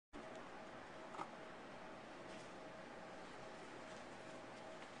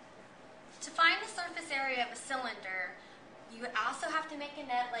cylinder, you also have to make a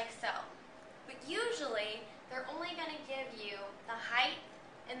net like so. But usually, they're only going to give you the height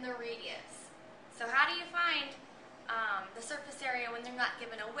and the radius. So how do you find the surface area when they're not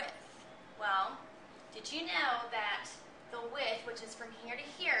given a width? Well, did you know that the width, which is from here to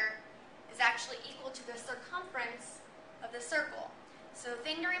here, is actually equal to the circumference of the circle? So the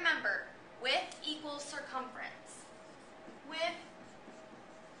thing to remember, width equals circumference. Width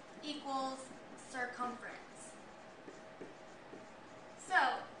equals circumference.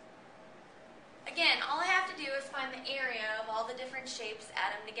 So, again, all I have to do is find the area of all the different shapes,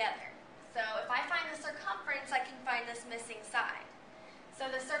 add them together. So if I find the circumference, I can find this missing side. So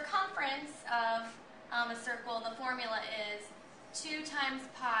the circumference of a circle, the formula is 2 times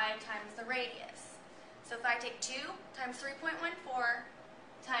pi times the radius. So if I take 2 times 3.14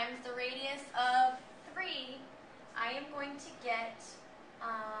 times the radius of 3, I am going to get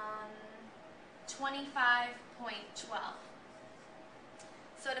 25.12.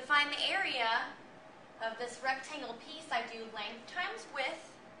 So to find the area of this rectangle piece, I do length times width.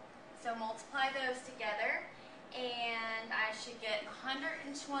 So multiply those together, and I should get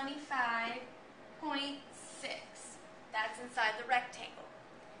 125.6. That's inside the rectangle.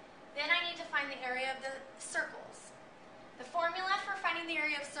 Then I need to find the area of the circles. The formula for finding the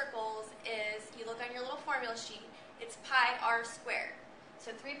area of circles is, you look on your little formula sheet, it's pi r squared. So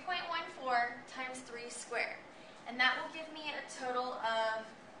 3.14 times 3 squared. And that will give me a total of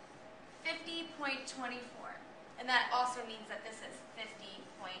 50.24. And that also means that this is 50.24.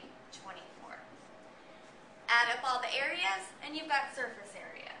 Add up all the areas, and you've got surface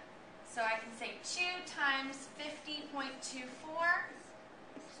area. So I can say 2 times 50.24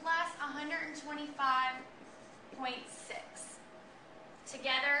 plus 125.6.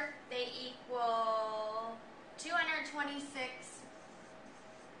 Together, they equal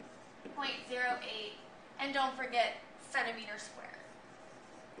 226.08. And don't forget centimeters squared.